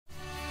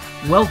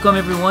Welcome,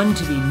 everyone,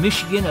 to the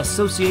Michigan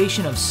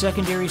Association of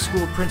Secondary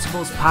School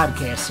Principals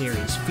podcast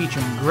series,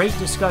 featuring great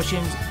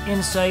discussions,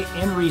 insight,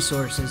 and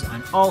resources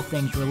on all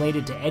things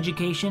related to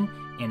education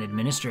and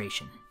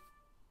administration.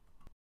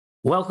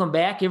 Welcome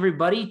back,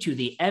 everybody, to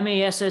the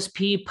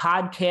MASSP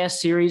podcast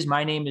series.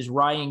 My name is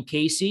Ryan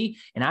Casey,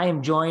 and I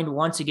am joined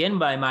once again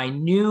by my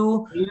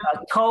new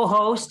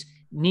co-host,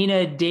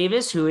 Nina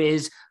Davis, who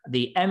is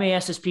the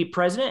MASSP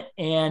president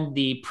and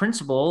the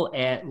principal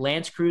at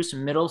L'Anse Creuse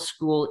Middle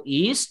School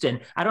East. And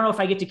I don't know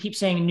if I get to keep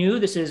saying new.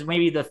 This is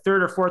maybe the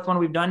third or fourth one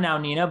we've done now,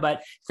 Nina,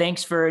 but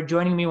thanks for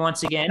joining me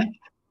once again.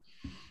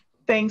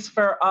 Thanks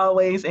for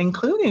always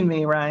including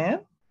me, Ryan.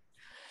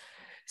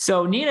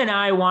 So Nina and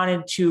I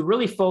wanted to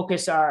really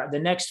focus the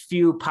next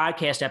few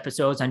podcast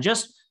episodes on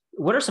just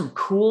what are some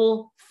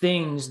cool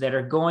things that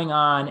are going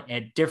on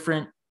at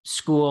different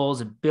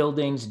schools,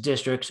 buildings,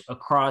 districts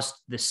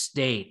across the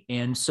state.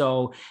 And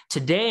so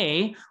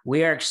today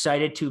we are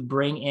excited to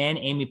bring in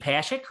Amy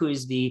Pashak, who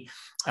is the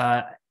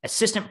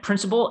assistant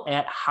principal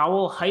at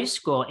Howell High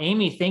School.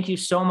 Amy, thank you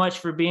so much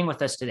for being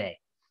with us today.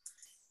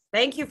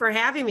 Thank you for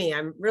having me.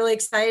 I'm really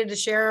excited to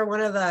share one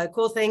of the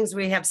cool things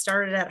we have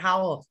started at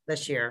Howell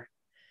this year.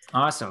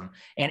 Awesome.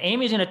 And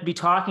Amy's going to be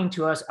talking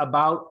to us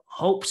about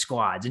Hope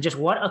Squads and just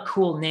what a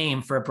cool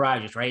name for a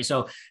project, right?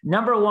 So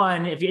number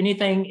one,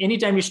 anytime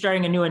you're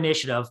starting a new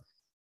initiative,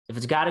 if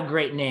it's got a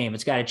great name,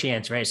 it's got a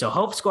chance, right? So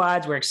Hope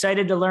Squads, we're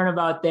excited to learn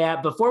about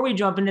that. Before we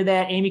jump into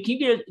that, Amy, can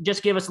you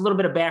just give us a little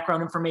bit of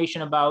background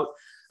information about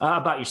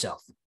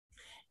yourself?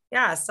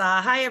 Yes.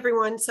 Hi,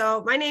 everyone.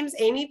 So my name's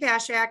Amy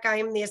Pashak. I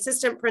am the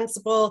assistant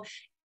principal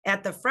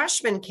at the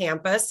freshman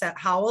campus at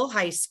Howell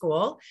High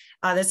School.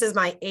 This is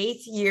my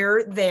 8th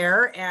year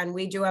there, and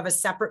we do have a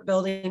separate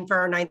building for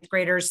our 9th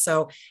graders.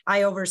 So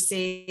I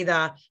oversee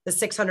the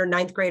 600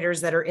 9th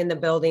graders that are in the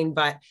building,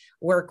 but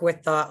work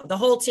with the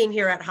whole team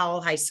here at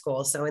Howell High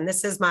School. And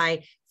this is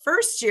my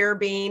first year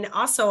being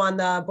also on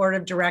the board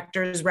of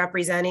directors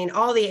representing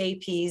all the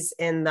APs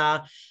in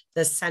the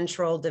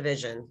central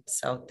division.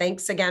 So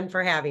thanks again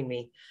for having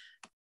me.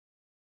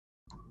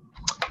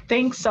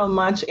 Thanks so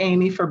much,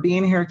 Amy, for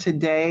being here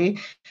today.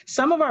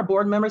 Some of our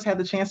board members had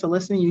the chance to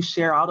listen to you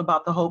share out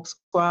about the Hope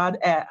Squad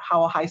at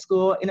Howell High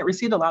School, and it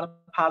received a lot of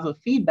positive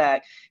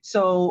feedback.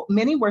 So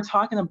many were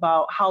talking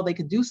about how they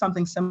could do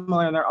something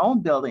similar in their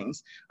own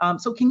buildings.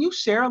 So can you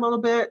share a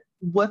little bit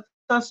with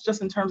us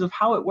just in terms of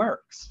how it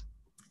works?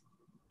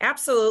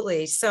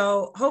 Absolutely.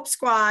 So Hope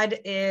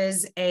Squad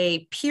is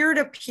a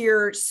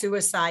peer-to-peer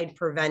suicide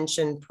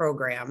prevention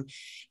program.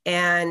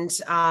 And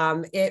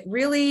it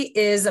really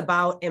is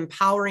about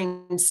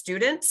empowering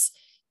students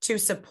to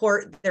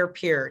support their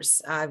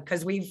peers,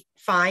 because we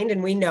find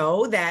and we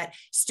know that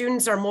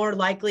students are more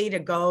likely to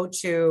go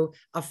to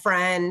a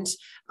friend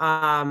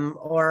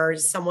or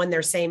someone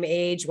their same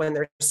age when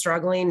they're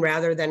struggling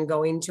rather than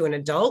going to an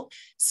adult.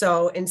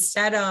 So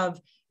instead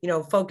of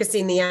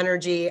focusing the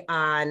energy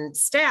on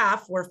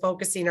staff, we're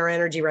focusing our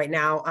energy right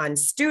now on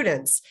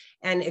students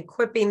and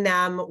equipping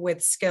them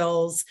with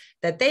skills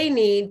that they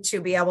need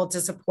to be able to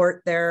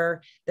support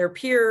their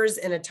peers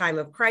in a time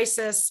of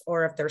crisis,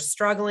 or if they're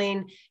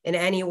struggling in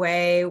any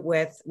way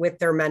with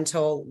their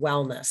mental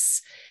wellness.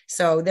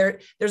 So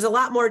there's a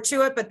lot more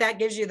to it, but that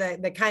gives you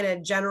the kind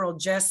of general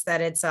gist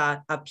that it's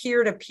a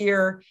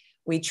peer-to-peer.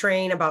 We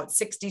train about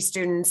 60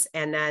 students,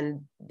 and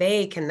then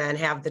they can then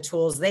have the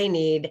tools they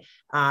need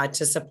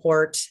to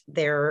support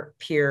their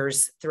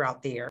peers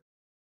throughout the year.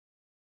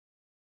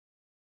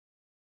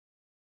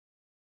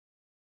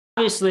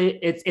 Obviously,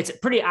 it's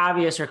pretty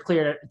obvious or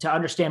clear to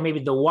understand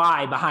maybe the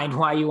why behind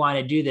why you want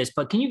to do this,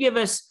 but can you give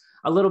us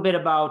a little bit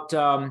about,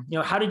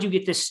 how did you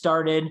get this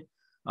started?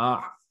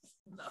 A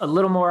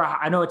little more,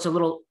 I know it's a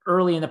little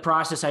early in the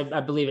process,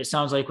 I believe it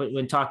sounds like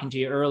when talking to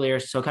you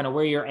earlier, so kind of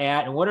where you're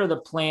at and what are the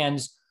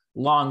plans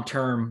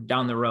long-term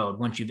down the road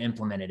once you've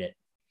implemented it?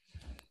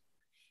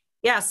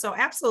 Yeah, so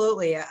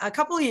absolutely. A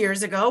couple of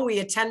years ago, we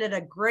attended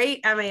a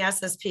great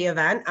MASSP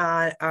event,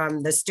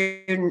 the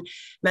Student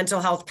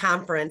Mental Health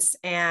Conference,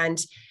 and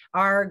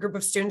our group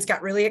of students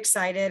got really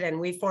excited, and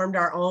we formed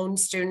our own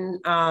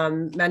student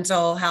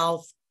mental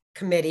health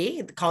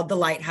committee called the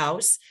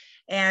Lighthouse.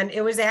 And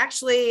it was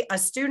actually a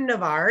student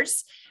of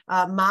ours,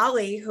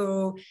 Molly,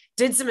 who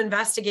did some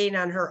investigating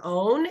on her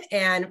own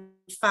and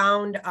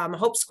found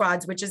Hope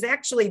Squads, which is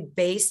actually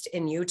based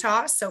in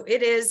Utah. So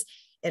it is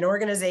an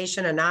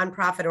organization, a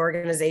nonprofit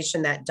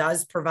organization that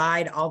does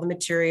provide all the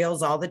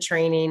materials, all the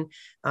training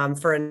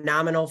for a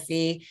nominal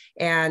fee,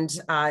 and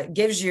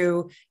gives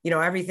you,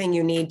 everything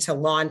you need to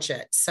launch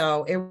it.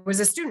 So it was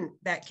a student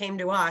that came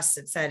to us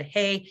that said,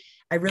 "Hey,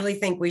 I really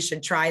think we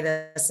should try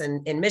this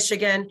in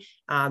Michigan.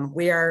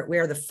 We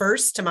are the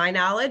first, to my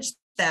knowledge,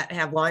 that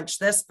have launched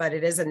this, but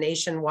it is a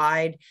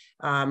nationwide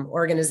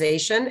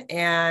organization."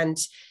 And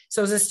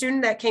so it was a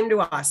student that came to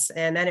us,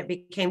 and then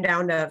it came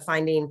down to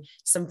finding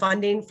some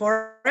funding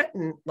for it.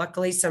 And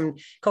luckily some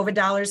COVID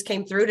dollars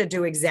came through to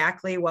do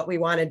exactly what we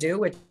want to do,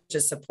 which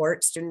is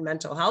support student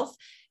mental health.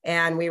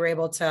 and we were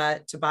able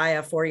to buy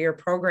a 4-year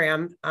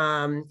program.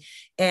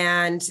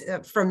 And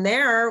from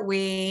there,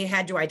 we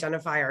had to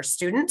identify our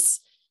students.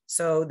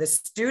 So the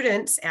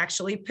students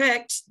actually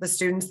picked the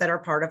students that are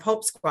part of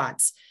Hope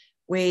Squads.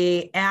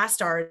 We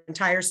asked our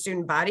entire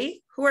student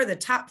body, who are the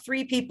top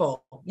 3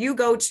 people you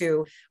go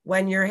to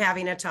when you're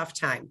having a tough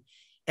time?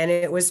 And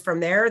it was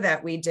from there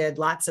that we did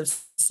lots of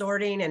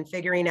sorting and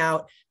figuring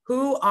out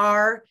who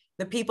are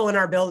the people in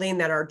our building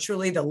that are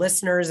truly the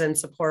listeners and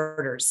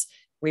supporters.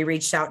 We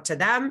reached out to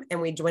them and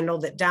we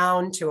dwindled it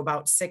down to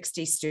about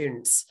 60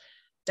 students.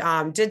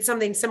 Did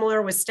something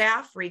similar with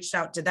staff, reached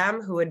out to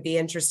them who would be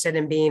interested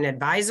in being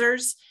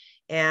advisors.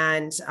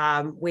 And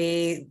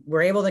we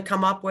were able to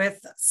come up with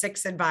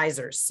 6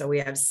 advisors. So we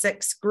have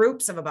 6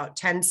 groups of about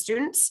 10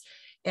 students.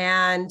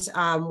 And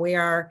we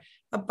are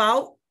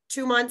about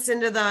 2 months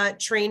into the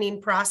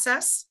training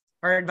process.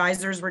 Our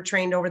advisors were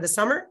trained over the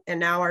summer, and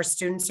now our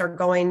students are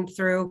going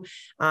through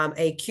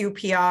a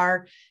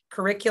QPR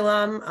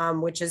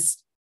curriculum, which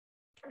is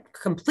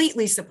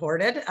completely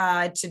supported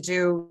to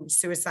do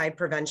suicide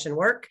prevention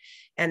work.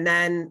 And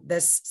then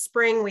this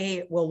spring,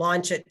 we will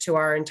launch it to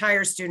our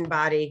entire student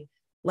body,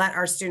 let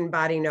our student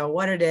body know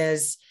what it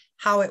is,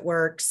 how it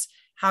works,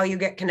 how you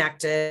get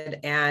connected,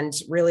 and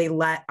really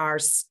let our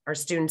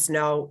students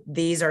know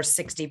these are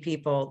 60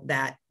 people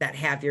that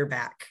have your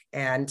back.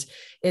 And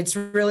it's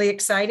really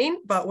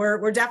exciting, but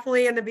we're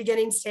definitely in the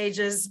beginning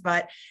stages,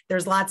 but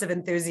there's lots of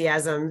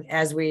enthusiasm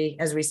as we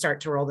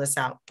start to roll this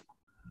out.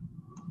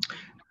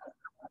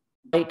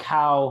 Like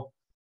how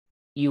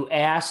you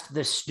asked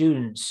the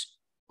students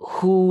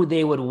who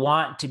they would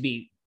want to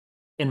be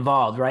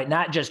involved, right?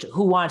 Not just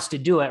who wants to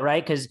do it,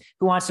 right? Because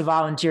who wants to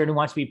volunteer and who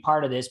wants to be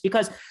part of this?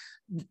 Because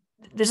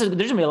there's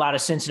gonna be a lot of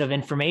sensitive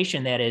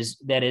information that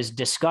is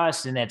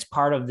discussed, and that's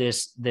part of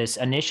this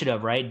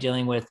initiative, right?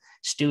 Dealing with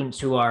students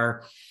who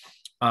are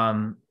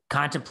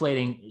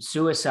contemplating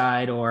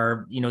suicide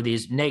or,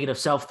 these negative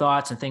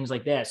self-thoughts and things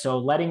like that. So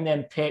letting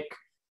them pick,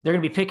 they're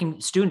going to be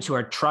picking students who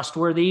are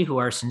trustworthy, who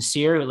are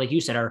sincere, who, like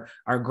you said,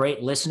 are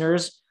great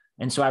listeners.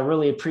 And so I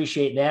really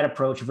appreciate that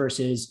approach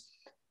versus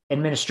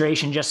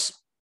administration just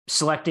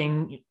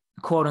selecting,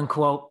 quote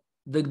unquote,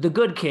 the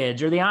good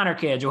kids or the honor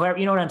kids or whoever,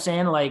 you know what I'm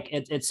saying? Like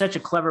it's such a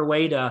clever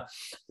way to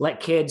let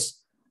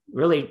kids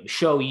really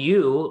show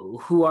you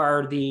who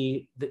are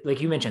the like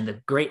you mentioned,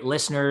 the great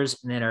listeners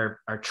and that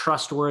are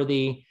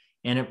trustworthy,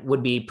 and it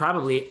would be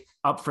probably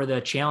up for the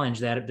challenge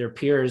that their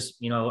peers,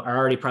 are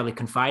already probably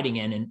confiding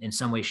in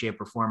some way, shape,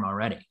 or form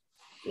already.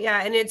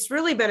 Yeah. And it's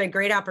really been a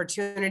great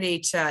opportunity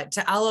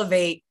to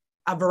elevate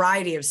a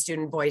variety of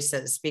student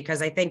voices,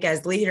 because I think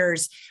as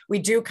leaders, we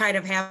do kind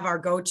of have our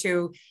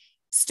go-to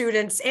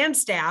students and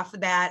staff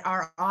that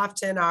are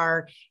often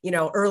our,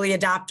 early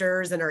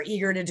adopters and are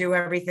eager to do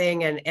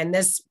everything. And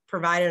this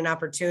provided an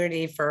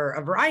opportunity for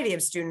a variety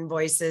of student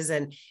voices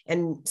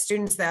and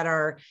students that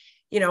are,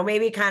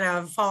 maybe kind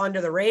of fall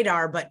under the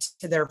radar, but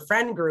to their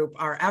friend group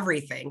are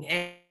everything.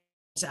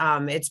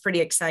 And it's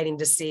pretty exciting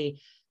to see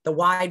the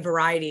wide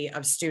variety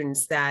of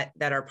students that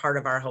are part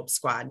of our Hope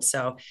Squad.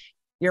 So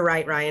you're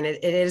right, Ryan.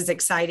 It is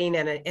exciting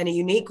and in a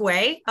unique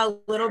way, a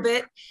little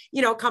bit,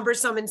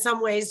 cumbersome in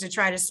some ways to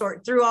try to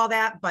sort through all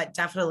that, but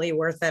definitely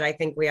worth it. I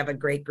think we have a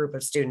great group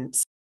of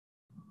students.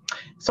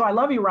 So I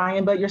love you,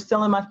 Ryan, but you're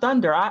still in my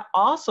thunder. I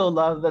also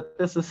love that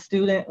this is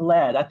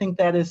student-led. I think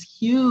that is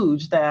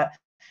huge that,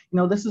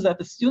 this is that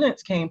the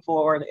students came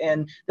forward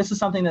and this is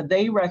something that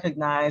they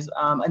recognize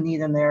a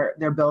need in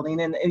their building.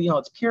 And,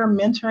 it's peer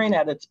mentoring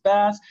at its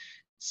best.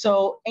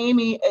 So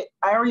Amy,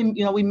 I already,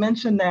 we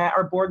mentioned that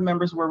our board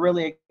members were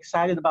really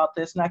excited about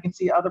this, and I can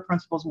see other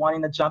principals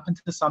wanting to jump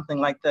into something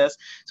like this.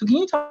 So can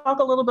you talk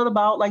a little bit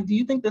about, do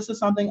you think this is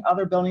something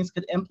other buildings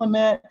could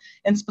implement?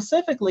 And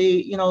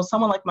specifically,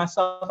 someone like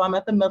myself, I'm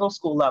at the middle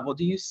school level.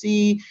 Do you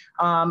see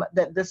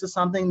that this is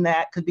something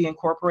that could be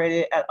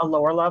incorporated at a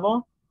lower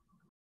level?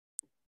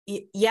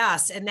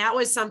 Yes. And that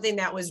was something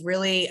that was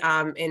really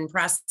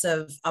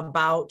impressive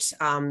about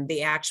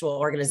the actual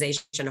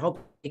organization, Hope,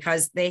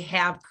 because they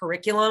have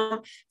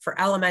curriculum for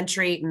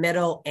elementary,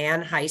 middle,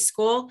 and high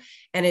school.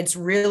 And it's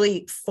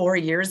really 4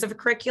 years of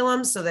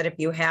curriculum, so that if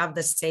you have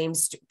the same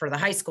for the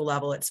high school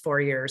level, it's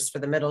 4 years. For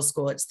the middle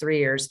school, it's 3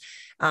 years.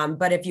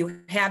 But if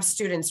you have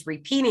students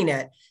repeating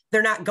it,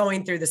 they're not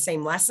going through the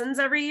same lessons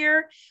every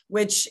year,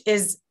 which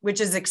is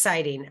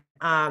exciting.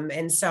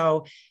 And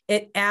so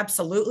it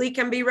absolutely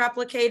can be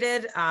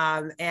replicated.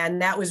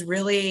 And that was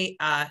really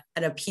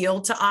an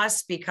appeal to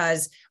us,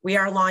 because we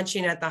are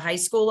launching at the high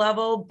school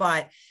level,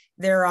 but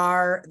there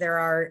are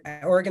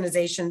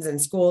organizations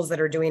and schools that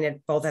are doing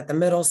it both at the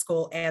middle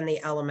school and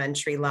the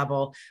elementary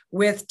level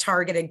with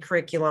targeted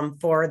curriculum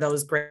for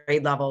those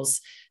grade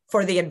levels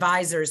for the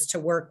advisors to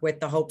work with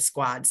the Hope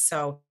Squad.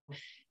 So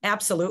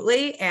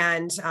absolutely.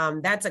 And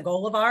that's a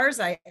goal of ours.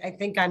 I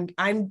think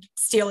I'm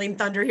stealing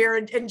thunder here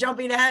and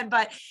jumping ahead,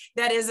 but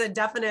that is a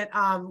definite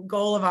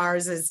goal of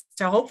ours, is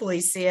to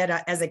hopefully see it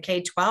as a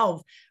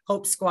K-12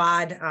 Hope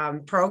Squad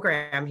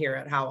program here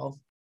at Howell.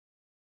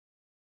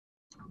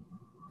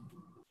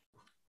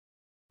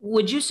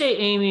 Would you say,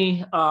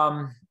 Amy,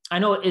 I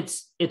know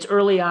it's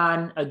early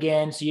on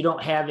again, so you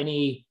don't have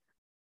any,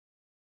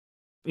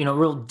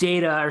 real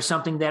data or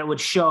something that would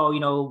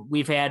show,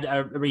 we've had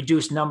a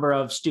reduced number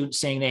of students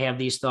saying they have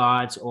these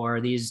thoughts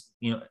or these,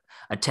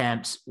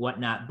 attempts,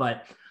 whatnot.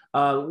 But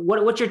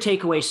what's your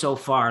takeaway so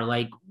far?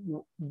 Like,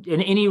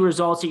 in any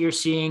results that you're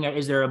seeing,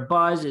 is there a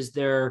buzz? Is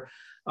there,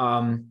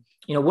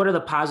 what are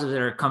the positives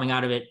that are coming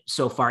out of it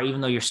so far,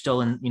 even though you're still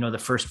in, the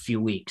first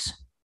few weeks?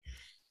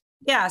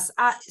 Yes.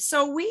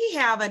 So we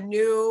have a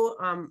new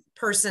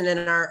person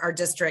in our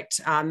district,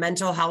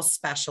 mental health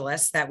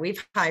specialist that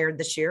we've hired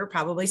this year,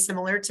 probably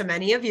similar to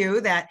many of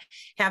you that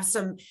have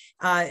some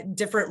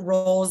different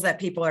roles that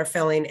people are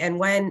filling. And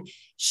when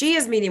she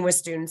is meeting with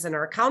students and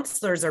our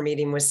counselors are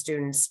meeting with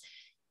students,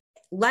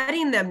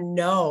 letting them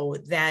know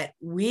that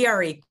we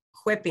are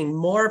equipping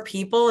more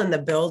people in the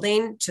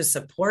building to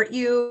support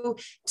you,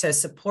 to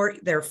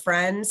support their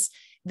friends.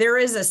 There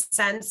is a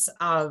sense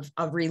of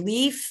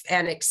relief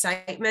and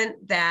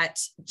excitement that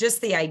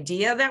just the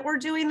idea that we're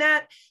doing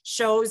that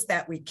shows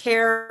that we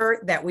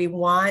care, that we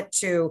want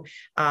to,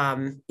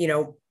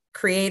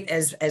 create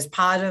as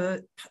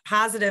positive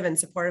and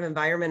supportive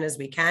environment as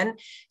we can.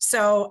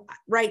 So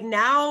right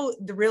now,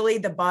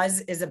 the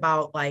buzz is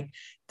about like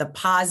the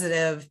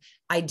positive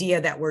idea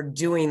that we're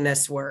doing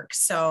this work.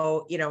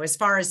 So, as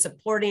far as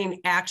supporting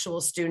actual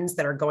students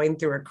that are going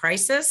through a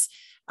crisis,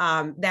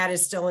 that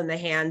is still in the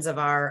hands of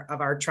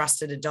our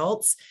trusted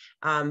adults.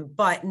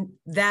 But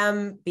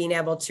them being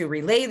able to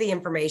relay the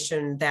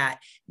information that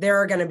there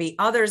are going to be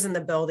others in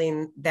the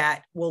building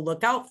that will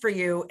look out for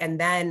you and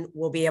then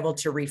will be able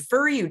to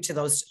refer you to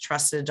those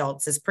trusted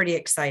adults is pretty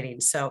exciting.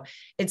 So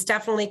it's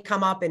definitely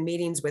come up in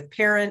meetings with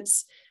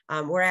parents.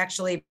 We're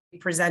actually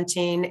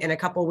presenting in a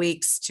couple of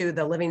weeks to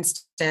the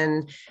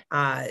Livingston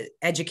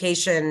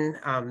Education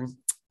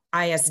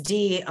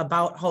ISD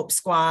about Hope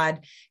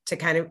Squad to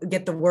kind of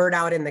get the word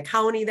out in the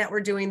county that we're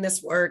doing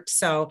this work.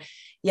 So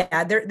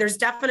yeah, there's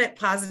definite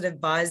positive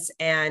buzz,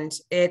 and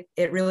it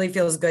really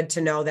feels good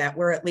to know that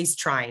we're at least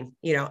trying,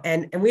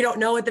 and we don't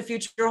know what the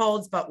future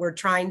holds, but we're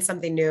trying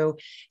something new,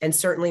 and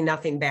certainly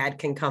nothing bad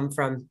can come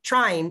from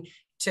trying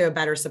to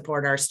better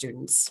support our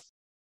students.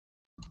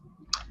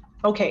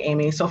 Okay,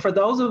 Amy, so for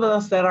those of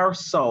us that are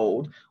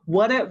sold,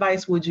 what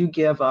advice would you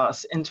give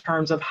us in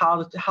terms of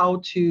how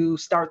to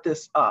start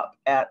this up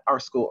at our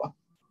school?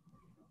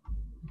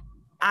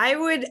 I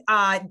would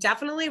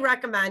definitely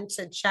recommend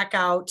to check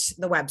out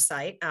the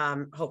website,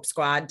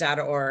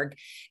 hopesquad.org.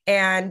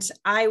 And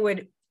I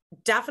would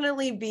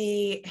definitely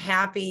be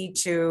happy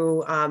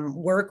to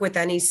work with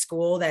any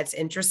school that's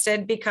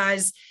interested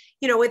because,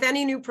 with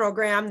any new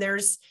program,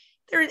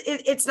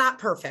 it's not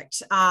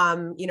perfect.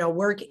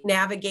 Work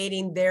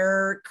navigating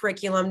their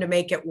curriculum to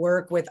make it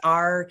work with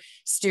our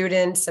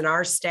students and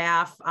our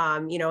staff.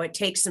 It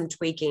takes some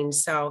tweaking.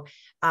 So,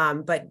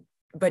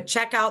 but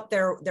check out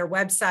their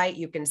website.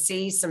 You can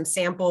see some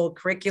sample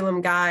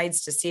curriculum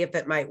guides to see if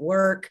it might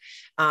work.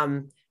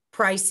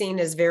 Pricing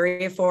is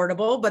very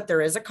affordable, but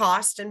there is a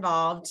cost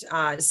involved.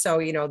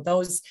 So,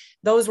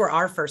 those were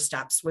our first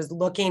steps, was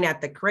looking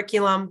at the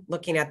curriculum,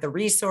 looking at the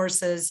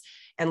resources,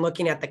 and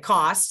looking at the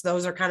costs.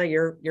 Those are kind of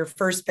your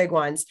first big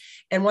ones.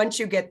 And once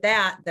you get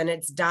that, then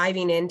it's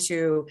diving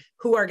into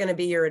who are going to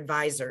be your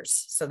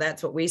advisors. So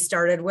that's what we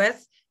started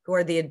with. Who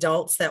are the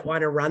adults that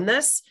want to run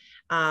this?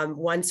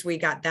 Once we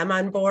got them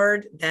on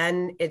board,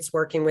 then it's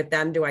working with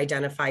them to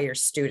identify your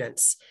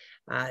students.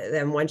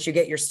 Then once you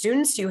get your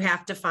students, you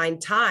have to find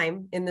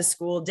time in the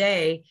school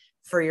day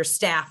for your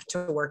staff to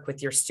work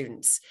with your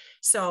students.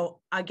 So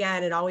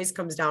again, it always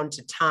comes down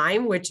to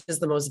time, which is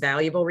the most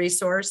valuable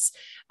resource.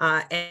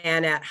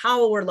 And at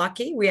Howell, we're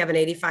lucky. We have an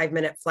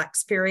 85-minute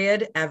flex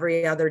period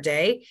every other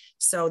day.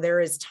 So there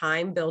is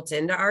time built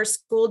into our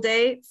school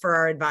day for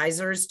our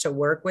advisors to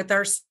work with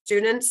our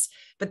students.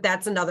 But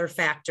that's another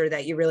factor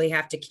that you really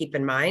have to keep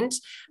in mind.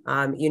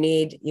 You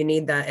need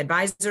the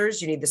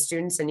advisors, you need the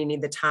students, and you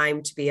need the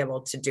time to be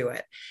able to do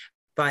it.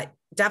 But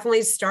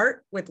definitely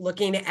start with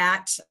looking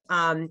at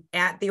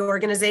the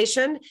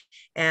organization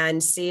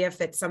and see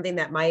if it's something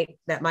that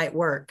might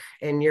work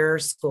in your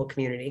school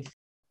community.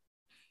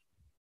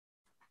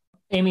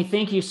 Amy,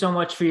 thank you so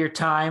much for your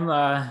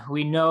time.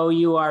 We know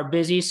you are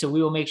busy, so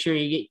we will make sure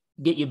you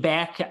get you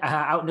back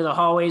out into the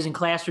hallways and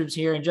classrooms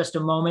here in just a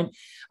moment.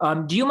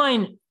 Do you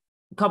mind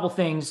a couple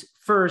things?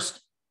 First,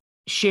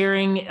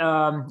 sharing,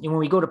 when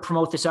we go to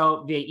promote this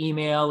out via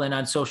email and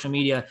on social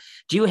media,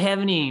 do you have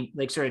any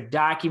sort of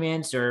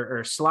documents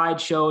or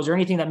slideshows or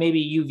anything that maybe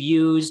you've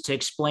used to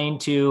explain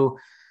to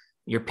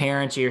your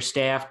parents or your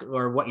staff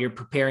or what you're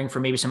preparing for,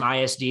 maybe some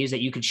ISDs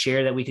that you could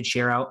share that we could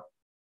share out?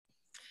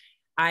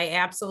 I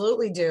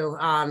absolutely do.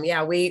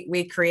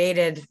 We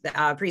created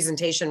a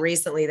presentation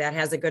recently that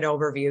has a good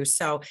overview.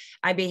 So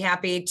I'd be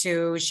happy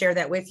to share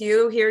that with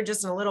you here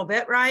just in a little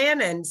bit,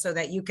 Ryan, and so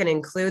that you can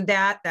include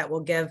that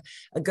will give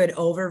a good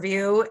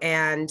overview.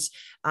 And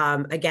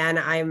again,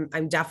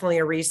 I'm definitely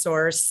a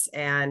resource,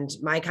 and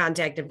my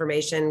contact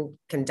information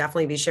can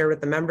definitely be shared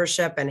with the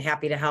membership, and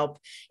happy to help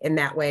in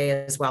that way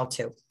as well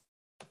too.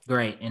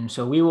 Great. And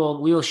so we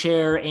will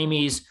share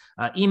Amy's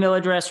email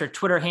address or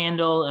Twitter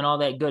handle and all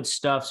that good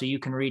stuff so you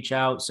can reach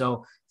out.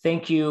 So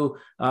thank you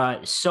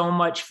so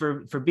much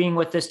for being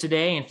with us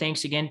today. And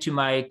thanks again to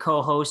my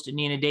co-host,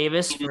 Nina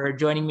Davis, for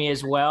joining me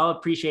as well.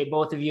 Appreciate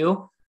both of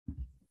you.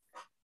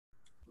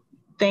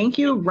 Thank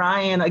you,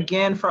 Ryan,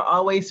 again, for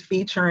always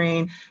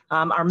featuring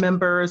our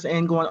members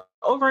and going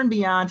over and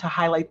beyond to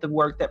highlight the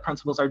work that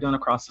principals are doing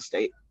across the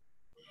state.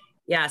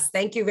 Yes,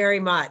 thank you very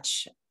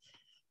much.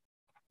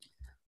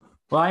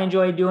 Well, I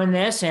enjoyed doing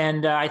this,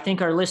 and I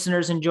think our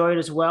listeners enjoyed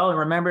as well. And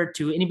remember,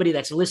 to anybody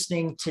that's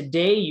listening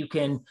today, you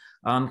can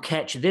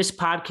catch this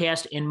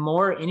podcast and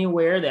more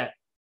anywhere that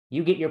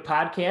you get your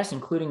podcasts,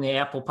 including the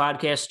Apple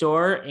Podcast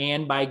Store,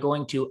 and by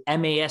going to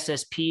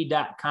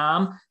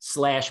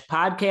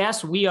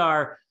massp.com/podcast. We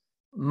are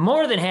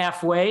more than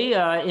halfway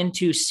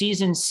into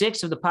season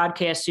 6 of the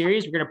podcast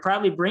series. We're going to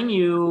probably bring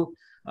you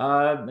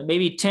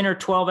maybe 10 or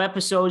 12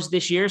 episodes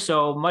this year.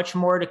 So much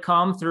more to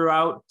come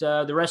throughout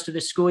the rest of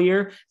the school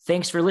year.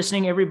 Thanks for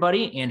listening,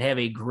 everybody, and have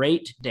a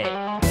great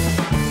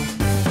day.